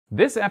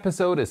This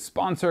episode is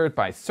sponsored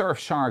by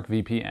Surfshark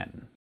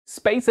VPN,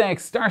 SpaceX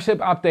Starship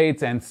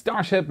updates and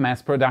Starship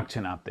mass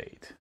production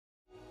update.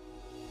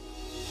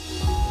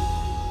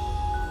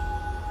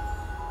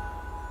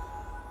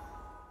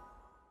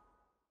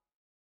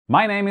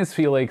 My name is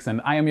Felix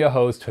and I am your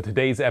host for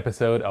today's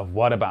episode of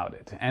What About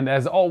It? And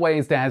as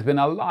always, there has been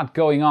a lot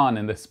going on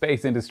in the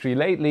space industry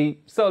lately,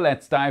 so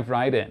let's dive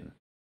right in.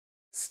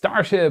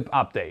 Starship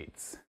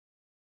updates.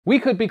 We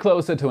could be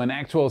closer to an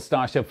actual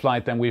Starship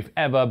flight than we've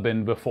ever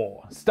been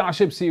before.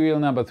 Starship Serial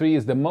number 3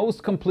 is the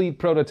most complete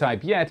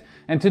prototype yet,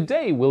 and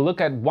today we'll look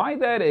at why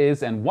that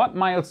is and what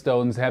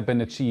milestones have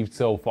been achieved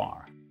so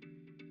far.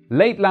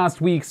 Late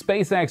last week,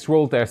 SpaceX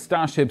rolled their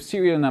Starship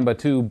Serial number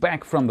 2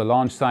 back from the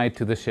launch site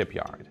to the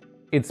shipyard.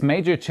 Its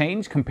major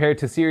change compared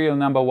to Serial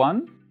number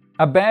 1?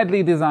 A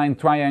badly designed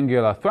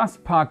triangular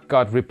thrust puck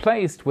got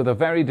replaced with a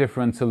very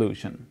different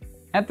solution.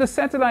 At the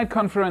Satellite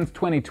Conference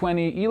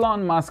 2020,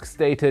 Elon Musk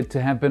stated to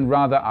have been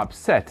rather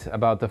upset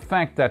about the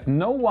fact that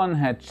no one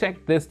had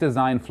checked this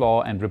design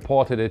flaw and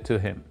reported it to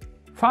him.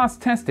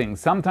 Fast testing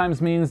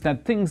sometimes means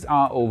that things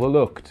are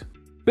overlooked.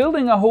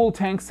 Building a whole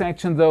tank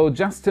section though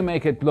just to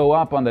make it blow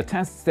up on the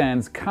test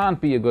stands can't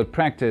be a good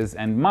practice,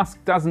 and Musk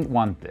doesn't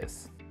want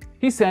this.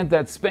 He said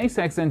that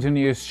SpaceX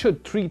engineers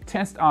should treat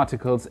test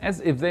articles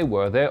as if they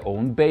were their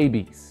own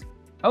babies.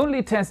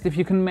 Only test if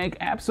you can make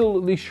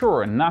absolutely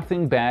sure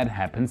nothing bad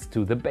happens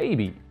to the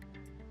baby.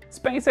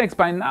 SpaceX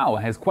by now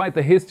has quite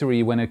the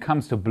history when it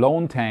comes to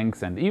blown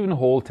tanks and even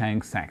whole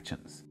tank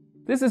sections.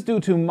 This is due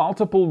to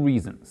multiple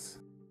reasons.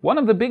 One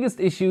of the biggest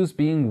issues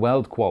being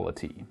weld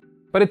quality.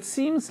 But it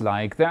seems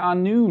like there are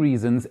new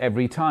reasons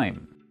every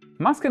time.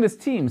 Musk and his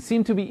team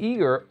seem to be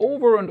eager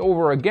over and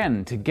over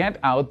again to get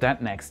out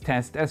that next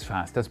test as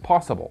fast as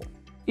possible.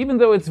 Even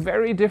though it's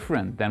very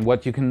different than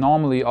what you can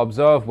normally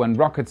observe when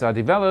rockets are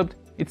developed,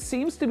 it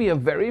seems to be a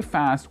very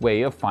fast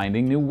way of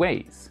finding new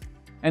ways.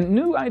 And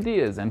new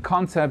ideas and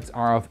concepts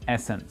are of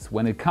essence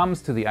when it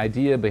comes to the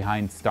idea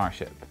behind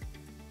Starship.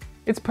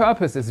 Its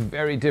purpose is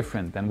very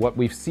different than what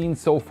we've seen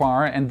so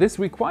far, and this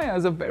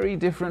requires a very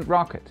different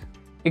rocket.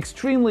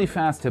 Extremely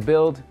fast to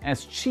build,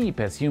 as cheap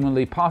as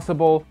humanly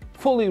possible,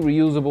 fully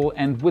reusable,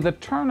 and with a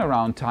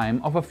turnaround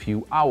time of a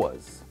few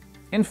hours.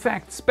 In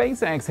fact,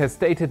 SpaceX has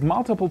stated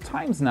multiple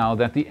times now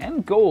that the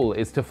end goal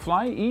is to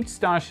fly each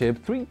Starship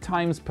 3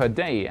 times per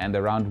day and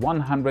around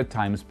 100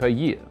 times per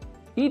year.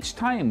 Each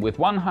time with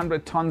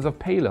 100 tons of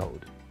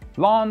payload.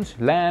 Launch,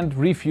 land,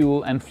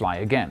 refuel and fly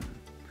again.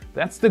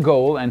 That's the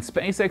goal, and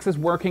SpaceX is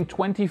working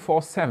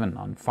 24/7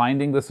 on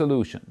finding the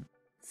solution.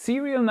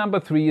 Serial number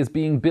 3 is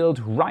being built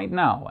right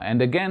now,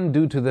 and again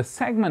due to the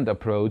segment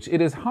approach,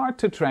 it is hard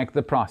to track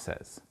the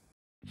process.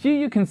 Here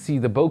you can see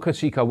the Boca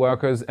Chica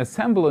workers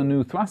assemble a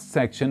new thrust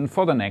section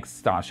for the next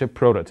Starship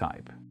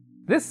prototype.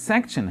 This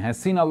section has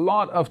seen a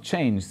lot of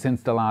change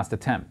since the last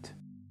attempt.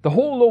 The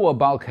whole lower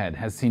bulkhead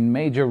has seen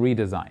major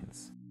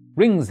redesigns.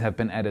 Rings have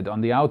been added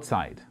on the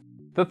outside.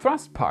 The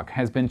thrust puck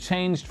has been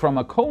changed from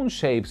a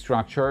cone-shaped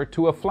structure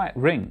to a flat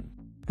ring.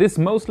 This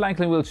most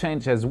likely will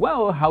change as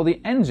well how the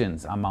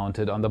engines are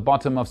mounted on the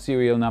bottom of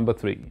Serial number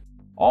 3.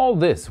 All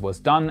this was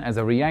done as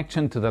a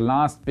reaction to the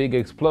last big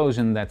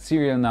explosion that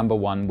Serial number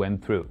 1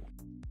 went through.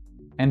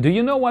 And do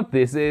you know what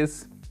this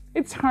is?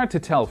 It's hard to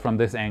tell from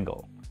this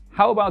angle.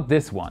 How about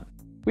this one?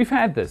 We've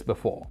had this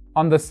before,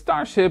 on the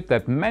Starship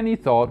that many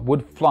thought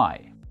would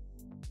fly.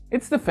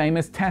 It's the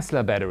famous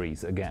Tesla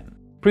batteries again,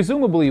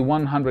 presumably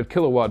 100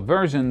 kilowatt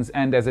versions,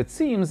 and as it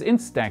seems in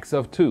stacks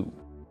of 2.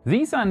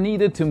 These are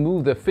needed to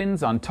move the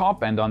fins on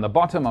top and on the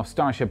bottom of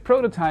Starship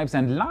prototypes,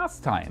 and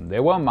last time they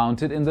were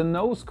mounted in the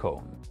nose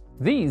cone.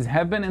 These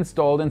have been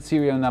installed in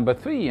Serial number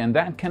 3, and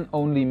that can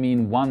only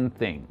mean one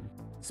thing.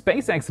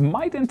 SpaceX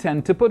might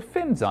intend to put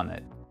fins on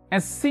it.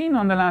 As seen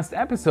on the last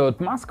episode,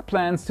 Musk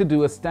plans to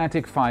do a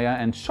static fire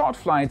and short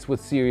flights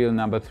with Serial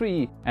number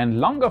 3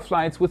 and longer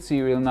flights with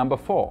Serial number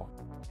 4.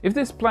 If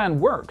this plan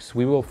works,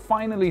 we will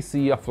finally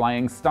see a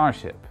flying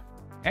Starship.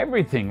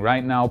 Everything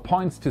right now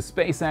points to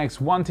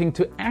SpaceX wanting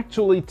to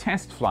actually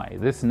test fly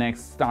this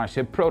next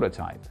Starship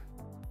prototype.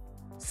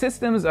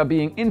 Systems are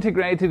being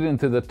integrated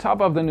into the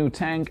top of the new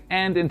tank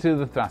and into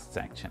the thrust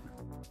section.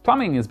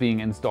 Plumbing is being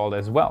installed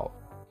as well.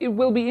 It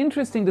will be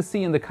interesting to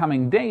see in the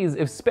coming days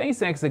if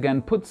SpaceX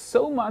again puts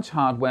so much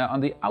hardware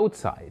on the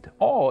outside,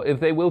 or if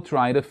they will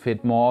try to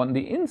fit more on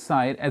the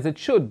inside as it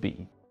should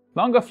be.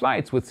 Longer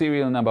flights with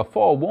Serial number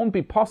 4 won't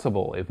be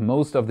possible if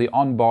most of the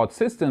onboard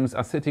systems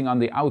are sitting on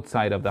the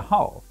outside of the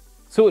hull.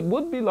 So it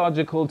would be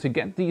logical to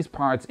get these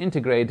parts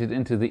integrated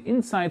into the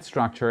inside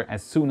structure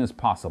as soon as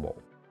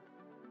possible.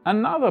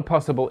 Another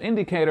possible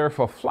indicator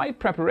for flight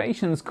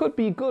preparations could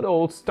be good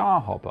old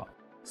Starhopper.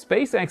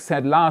 SpaceX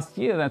said last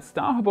year that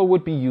Starhopper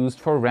would be used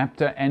for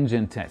Raptor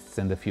engine tests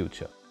in the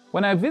future.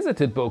 When I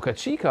visited Boca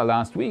Chica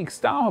last week,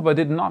 Starhopper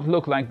did not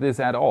look like this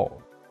at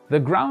all.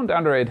 The ground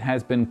under it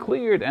has been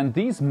cleared and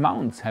these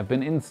mounts have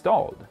been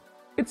installed.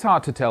 It's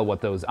hard to tell what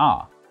those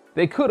are.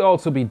 They could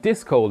also be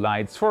disco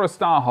lights for a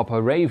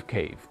Starhopper rave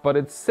cave, but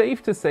it's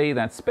safe to say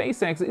that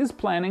SpaceX is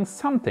planning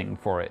something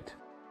for it.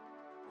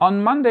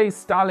 On Monday's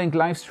Starlink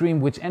livestream,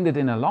 which ended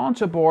in a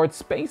launch abort,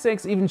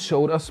 SpaceX even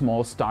showed a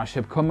small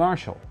Starship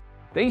commercial.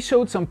 They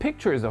showed some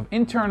pictures of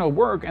internal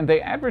work and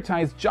they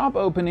advertised job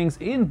openings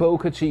in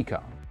Boca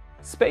Chica.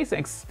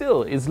 SpaceX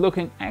still is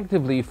looking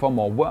actively for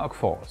more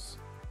workforce.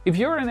 If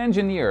you're an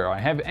engineer or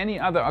have any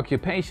other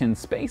occupation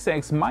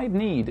SpaceX might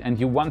need and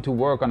you want to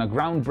work on a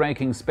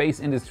groundbreaking space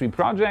industry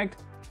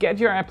project, get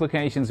your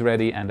applications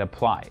ready and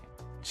apply.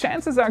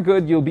 Chances are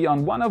good you'll be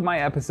on one of my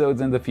episodes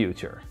in the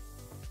future.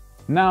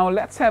 Now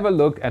let's have a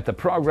look at the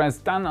progress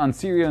done on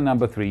serial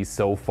number 3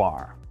 so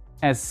far.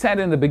 As said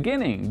in the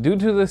beginning, due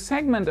to the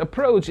segment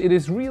approach, it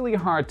is really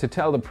hard to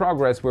tell the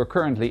progress we're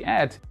currently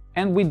at,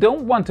 and we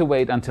don't want to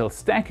wait until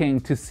stacking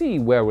to see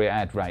where we're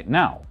at right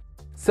now.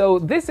 So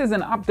this is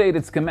an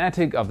updated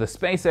schematic of the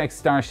SpaceX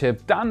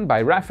Starship done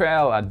by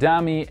Rafael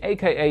Adami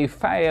aka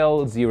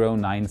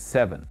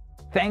Fael097.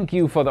 Thank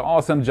you for the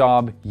awesome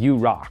job, you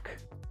rock!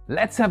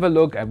 Let's have a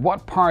look at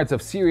what parts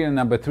of serial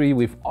number 3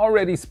 we've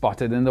already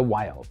spotted in the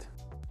wild.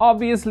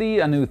 Obviously,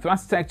 a new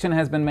thrust section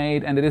has been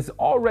made and it is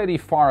already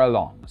far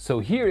along, so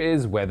here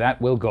is where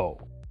that will go.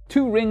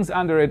 2 rings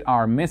under it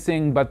are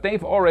missing, but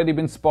they've already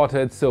been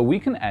spotted, so we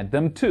can add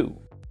them too.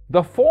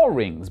 The 4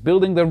 rings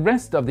building the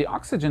rest of the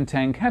oxygen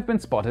tank have been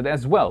spotted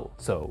as well,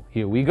 so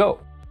here we go.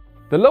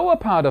 The lower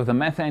part of the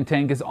methane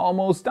tank is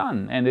almost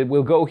done and it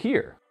will go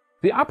here.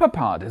 The upper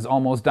part is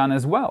almost done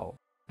as well.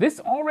 This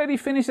already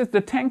finishes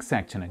the tank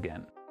section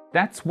again.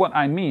 That's what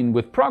I mean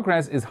with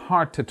progress is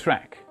hard to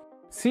track.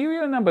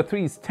 Serial number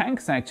 3's tank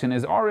section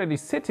is already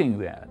sitting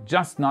there,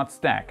 just not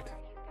stacked.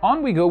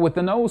 On we go with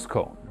the nose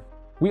cone.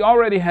 We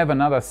already have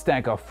another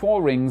stack of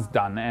 4 rings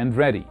done and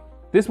ready.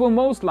 This will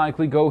most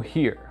likely go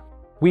here.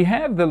 We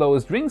have the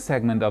lowest ring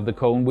segment of the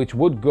cone which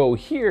would go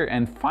here,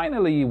 and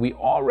finally we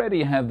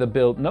already have the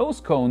built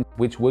nose cone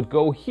which would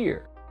go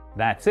here.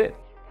 That's it.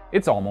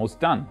 It's almost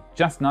done,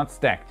 just not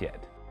stacked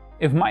yet.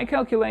 If my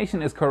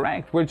calculation is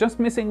correct, we're just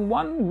missing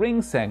 1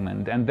 ring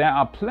segment and there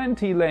are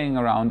plenty laying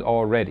around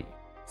already.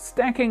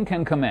 Stacking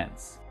can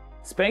commence.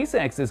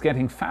 SpaceX is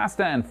getting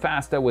faster and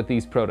faster with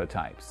these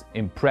prototypes.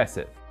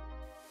 Impressive.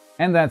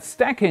 And that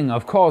stacking,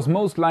 of course,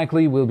 most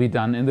likely will be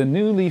done in the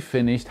newly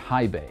finished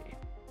high bay.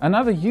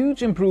 Another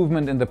huge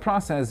improvement in the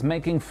process,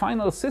 making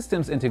final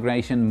systems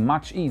integration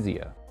much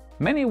easier.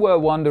 Many were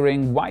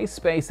wondering why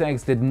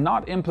SpaceX did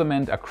not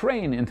implement a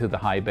crane into the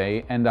high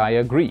bay, and I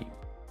agree.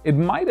 It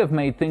might have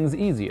made things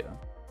easier.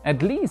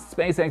 At least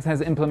SpaceX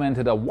has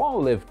implemented a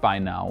wall lift by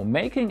now,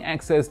 making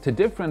access to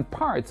different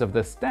parts of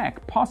the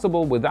stack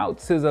possible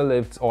without scissor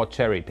lifts or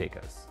cherry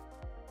pickers.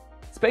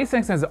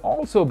 SpaceX has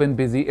also been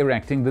busy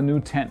erecting the new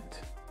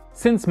tent.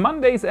 Since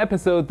Monday's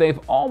episode, they've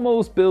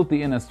almost built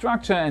the inner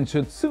structure and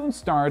should soon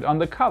start on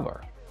the cover.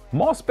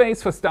 More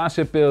space for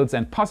Starship builds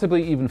and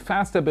possibly even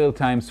faster build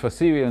times for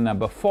serial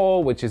number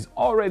 4, which is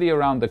already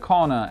around the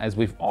corner as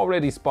we've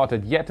already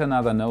spotted yet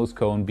another nose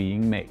cone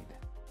being made.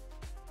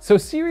 So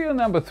serial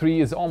number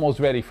 3 is almost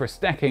ready for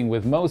stacking,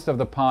 with most of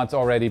the parts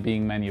already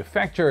being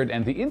manufactured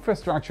and the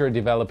infrastructure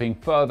developing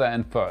further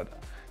and further.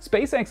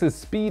 SpaceX's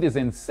speed is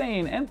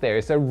insane and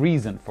there's a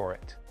reason for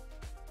it.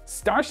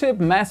 Starship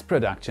mass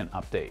production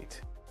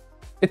update.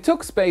 It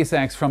took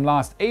SpaceX from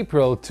last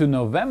April to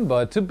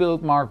November to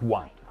build Mark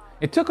 1.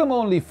 It took them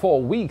only 4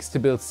 weeks to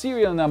build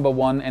serial number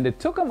 1 and it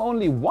took them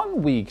only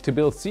 1 week to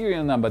build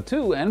serial number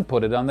 2 and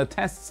put it on the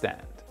test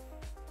stand.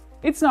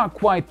 It's not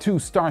quite 2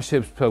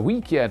 Starships per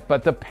week yet,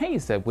 but the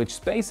pace at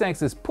which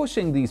SpaceX is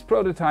pushing these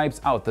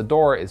prototypes out the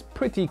door is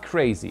pretty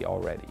crazy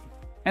already.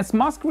 As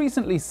Musk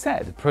recently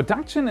said,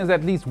 production is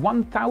at least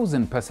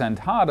 1000%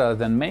 harder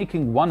than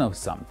making one of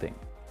something.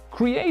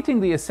 Creating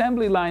the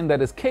assembly line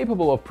that is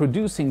capable of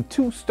producing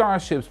 2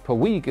 Starships per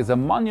week is a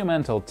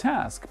monumental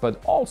task,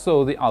 but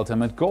also the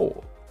ultimate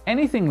goal.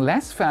 Anything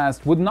less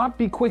fast would not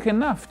be quick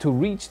enough to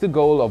reach the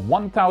goal of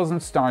 1000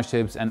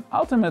 Starships and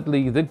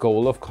ultimately the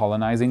goal of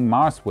colonizing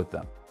Mars with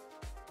them.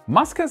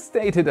 Musk has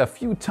stated a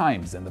few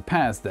times in the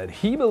past that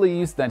he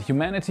believes that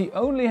humanity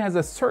only has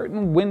a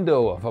certain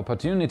window of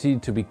opportunity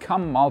to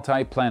become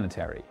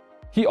multiplanetary.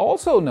 He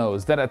also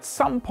knows that at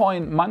some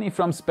point money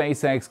from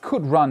SpaceX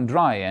could run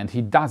dry and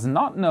he does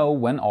not know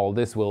when all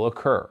this will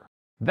occur.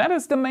 That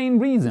is the main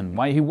reason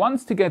why he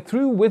wants to get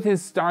through with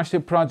his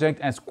Starship project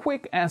as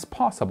quick as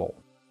possible.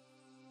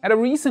 At a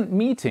recent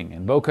meeting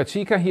in Boca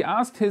Chica, he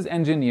asked his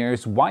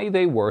engineers why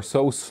they were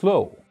so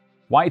slow,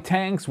 why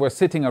tanks were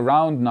sitting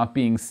around not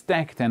being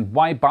stacked, and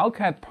why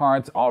bulkhead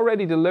parts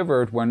already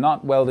delivered were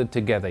not welded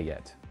together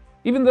yet.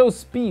 Even though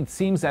speed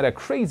seems at a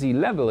crazy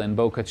level in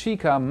Boca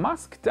Chica,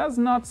 Musk does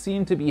not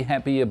seem to be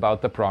happy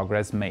about the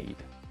progress made.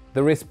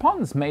 The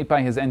response made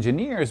by his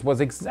engineers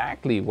was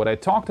exactly what I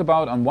talked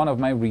about on one of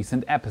my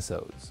recent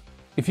episodes.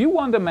 If you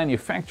want a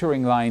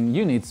manufacturing line,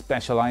 you need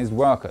specialized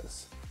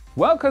workers.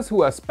 Workers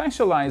who are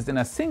specialized in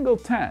a single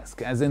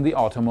task, as in the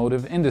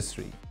automotive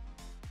industry.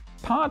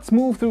 Parts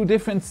move through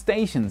different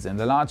stations in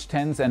the large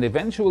tents and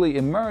eventually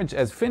emerge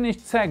as finished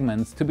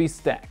segments to be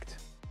stacked.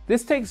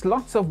 This takes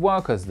lots of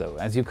workers though,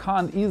 as you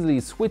can't easily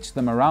switch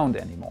them around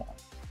anymore.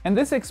 And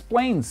this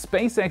explains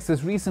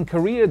SpaceX's recent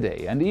career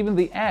day and even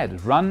the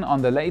ad run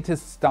on the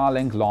latest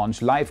Starlink launch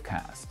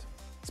livecast.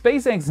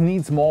 SpaceX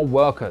needs more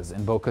workers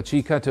in Boca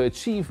Chica to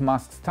achieve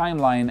Musk's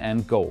timeline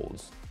and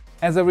goals.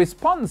 As a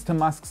response to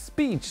Musk's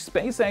speech,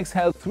 SpaceX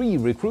held 3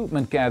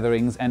 recruitment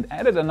gatherings and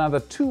added another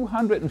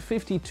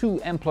 252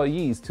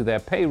 employees to their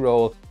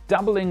payroll,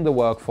 doubling the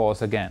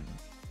workforce again.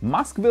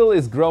 Muskville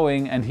is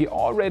growing, and he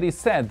already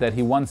said that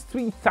he wants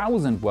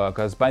 3,000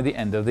 workers by the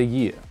end of the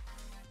year.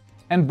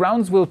 And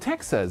Brownsville,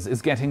 Texas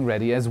is getting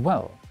ready as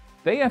well.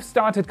 They have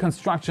started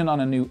construction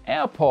on a new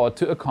airport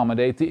to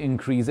accommodate the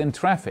increase in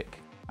traffic.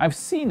 I've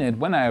seen it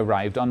when I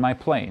arrived on my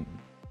plane.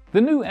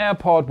 The new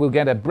airport will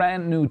get a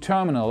brand new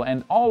terminal,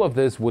 and all of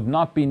this would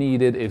not be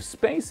needed if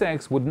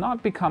SpaceX would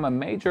not become a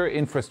major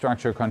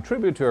infrastructure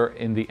contributor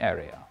in the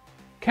area.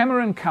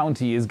 Cameron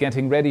County is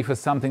getting ready for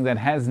something that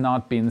has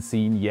not been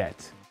seen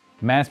yet: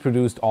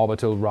 mass-produced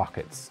orbital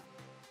rockets.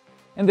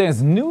 And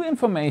there's new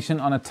information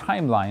on a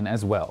timeline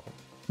as well.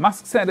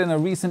 Musk said in a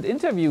recent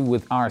interview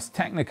with Ars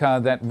Technica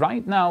that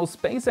right now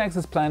SpaceX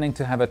is planning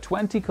to have a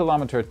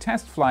 20-kilometer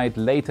test flight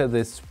later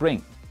this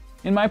spring.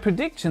 In my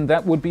prediction,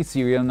 that would be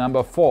serial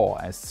number 4,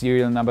 as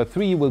serial number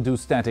 3 will do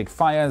static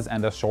fires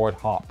and a short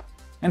hop.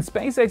 And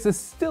SpaceX is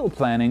still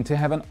planning to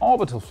have an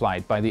orbital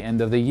flight by the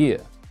end of the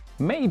year.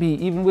 Maybe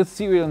even with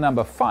serial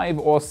number 5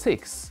 or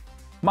 6.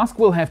 Musk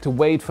will have to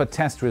wait for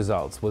test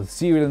results with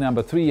serial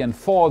number 3 and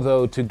 4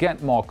 though to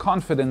get more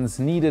confidence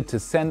needed to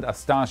send a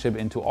Starship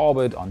into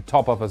orbit on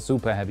top of a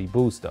super heavy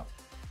booster.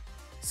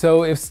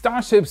 So if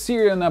Starship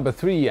serial number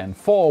 3 and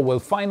 4 will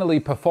finally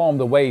perform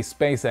the way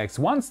SpaceX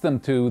wants them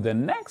to, the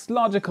next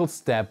logical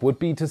step would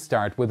be to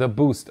start with a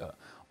booster.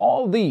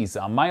 All these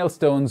are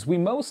milestones we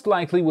most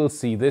likely will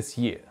see this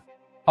year.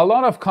 A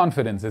lot of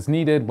confidence is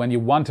needed when you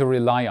want to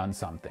rely on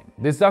something.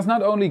 This does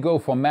not only go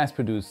for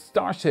mass-produced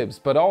Starships,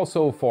 but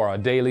also for our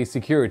daily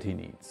security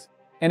needs.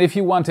 And if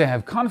you want to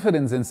have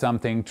confidence in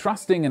something,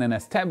 trusting in an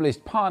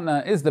established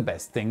partner is the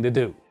best thing to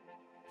do.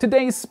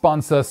 Today's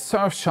sponsor,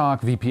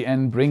 Surfshark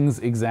VPN, brings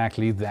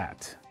exactly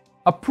that.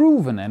 A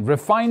proven and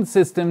refined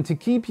system to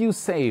keep you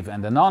safe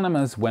and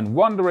anonymous when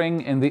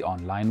wandering in the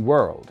online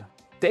world.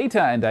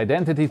 Data and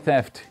identity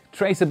theft,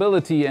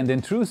 traceability and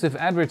intrusive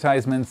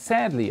advertisements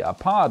sadly are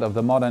part of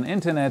the modern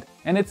internet,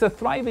 and it's a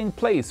thriving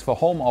place for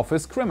home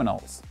office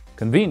criminals.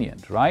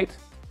 Convenient, right?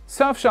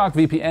 Surfshark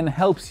VPN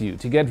helps you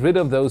to get rid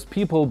of those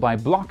people by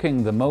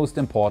blocking the most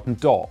important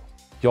door: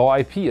 your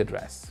IP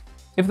address.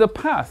 If the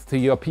path to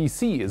your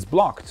PC is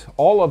blocked,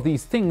 all of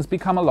these things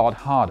become a lot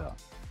harder.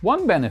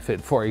 One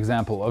benefit, for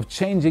example, of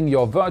changing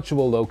your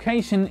virtual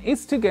location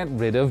is to get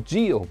rid of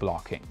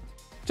geo-blocking.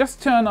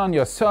 Just turn on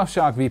your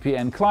Surfshark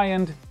VPN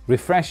client,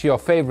 refresh your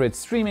favorite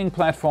streaming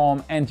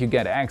platform, and you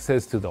get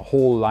access to the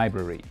whole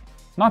library,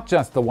 not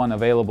just the one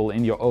available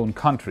in your own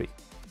country.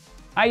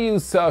 I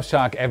use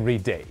Surfshark every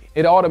day.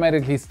 It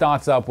automatically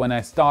starts up when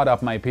I start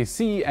up my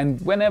PC,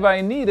 and whenever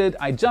I need it,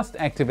 I just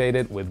activate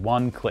it with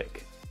one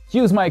click.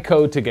 Use my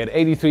code to get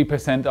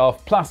 83%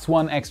 off plus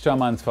 1 extra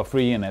month for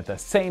free, and at the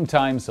same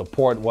time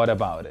support What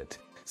About It.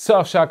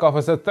 Surfshark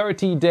offers a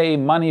 30-day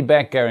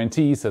money-back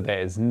guarantee, so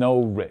there is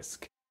no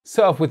risk.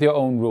 Surf with your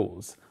own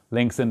rules.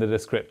 Links in the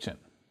description.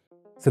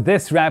 So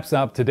this wraps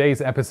up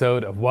today's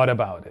episode of What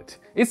About It?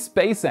 Is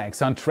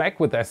SpaceX on track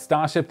with their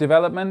Starship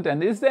development,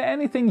 and is there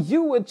anything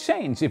you would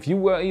change if you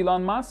were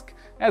Elon Musk?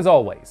 As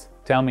always,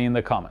 tell me in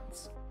the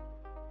comments.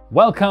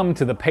 Welcome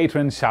to the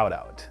Patron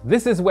Shoutout.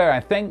 This is where I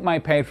thank my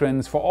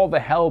patrons for all the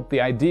help, the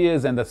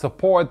ideas and the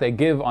support they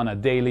give on a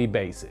daily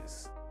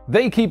basis.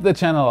 They keep the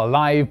channel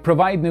alive,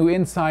 provide new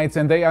insights,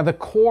 and they are the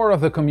core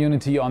of the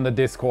community on the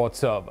Discord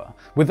server.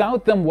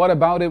 Without them, What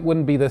About It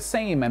wouldn't be the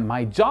same, and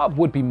my job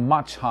would be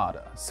much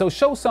harder. So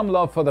show some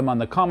love for them on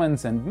the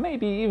comments, and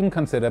maybe even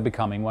consider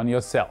becoming one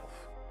yourself.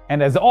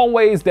 And as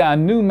always, there are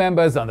new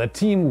members on the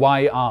Team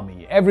Y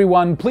Army.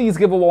 Everyone, please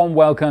give a warm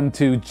welcome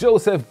to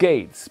Joseph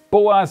Gates,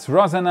 Boaz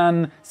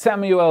Rosanan,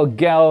 Samuel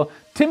Gell,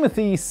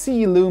 Timothy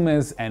C.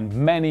 Loomis, and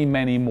many,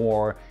 many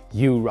more.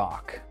 You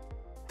rock!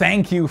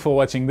 Thank you for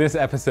watching this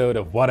episode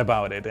of What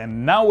About It,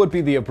 and now would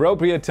be the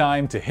appropriate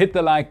time to hit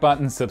the like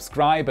button,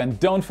 subscribe, and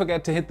don't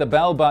forget to hit the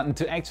bell button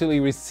to actually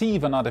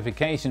receive a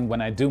notification when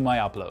I do my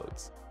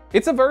uploads.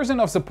 It's a version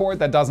of support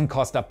that doesn't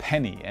cost a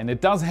penny, and it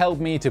does help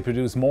me to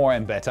produce more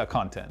and better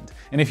content.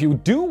 And if you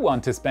do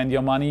want to spend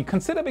your money,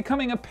 consider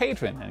becoming a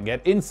patron and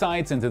get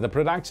insights into the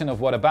production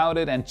of What About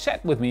It and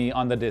chat with me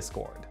on the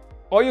Discord.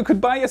 Or you could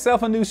buy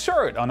yourself a new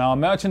shirt on our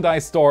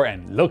merchandise store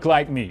and look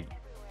like me.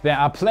 There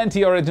are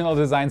plenty original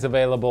designs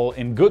available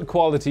in good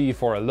quality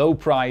for a low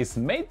price,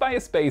 made by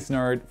a space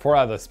nerd for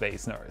other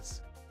space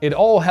nerds. It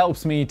all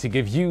helps me to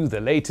give you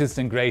the latest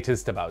and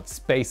greatest about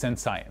space and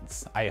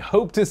science. I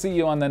hope to see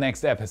you on the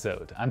next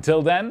episode.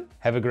 Until then,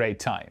 have a great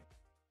time.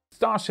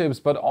 Starships,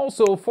 but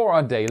also for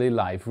our daily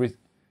life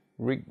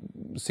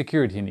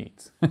security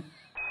needs.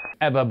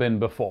 Ever been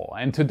before,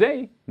 and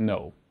today,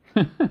 no.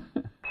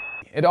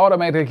 It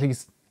automatically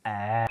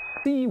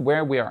see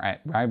where we are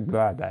at.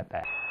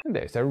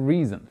 There's a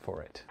reason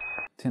for it.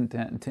 Tint.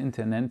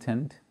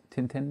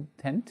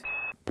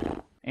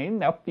 in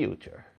the future.